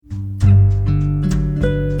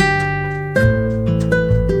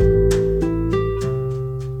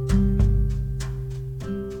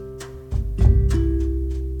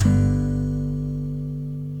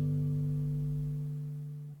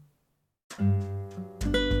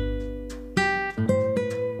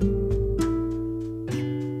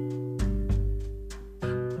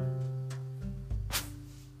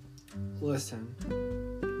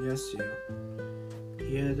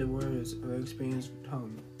Hear the words of experienced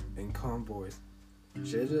tongue and calm voice.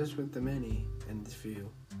 Judge us with the many and the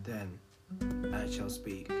few, then I shall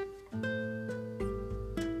speak.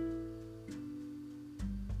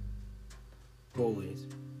 Bullies,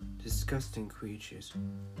 disgusting creatures,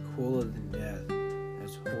 crueler than death,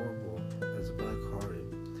 as horrible as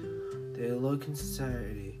black-hearted. They lurk in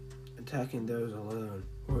society, attacking those alone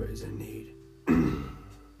who is in need.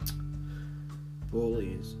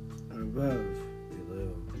 Bullies are above,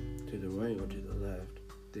 below, to the right or to the left.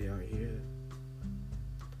 They are here.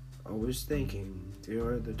 Always thinking they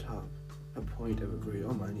are at the top, a point of a great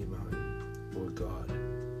almighty mountain, or God.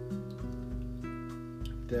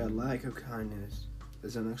 Their lack of kindness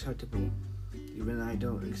is unacceptable. Even I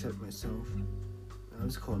don't accept myself. I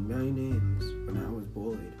was called many names when I was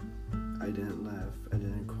bullied. I didn't laugh, I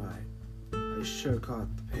didn't cry. I shook off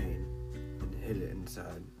the pain and hid it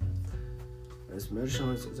inside. As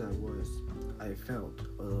motionless as I was, I felt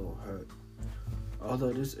a little hurt.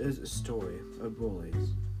 Although this is a story of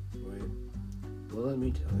bullies, right? Well, let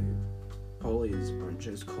me tell you, bullies aren't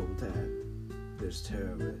just cold dead. There's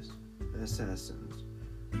terrorists, assassins,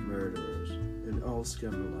 murderers, and all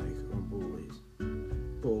scum alike are bullies.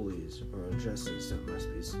 Bullies are injustice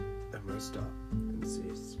that must stop and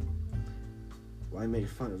cease. Why make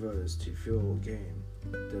fun of others to feel gain?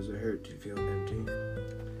 Does it hurt to feel empty?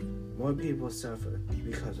 More people suffer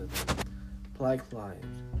because of them. Black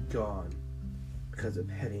lives gone because of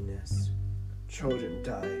pettiness. Children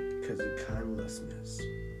die because of kindlessness.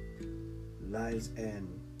 Lives end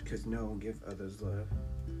because no one gives others love.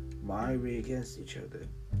 Why are we against each other?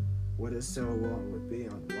 What is so wrong with being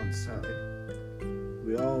on one side?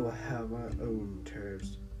 We all have our own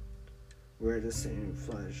turfs. We're the same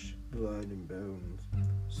flesh, blood, and bones.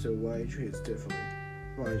 So why treat us differently?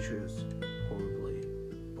 Why treat us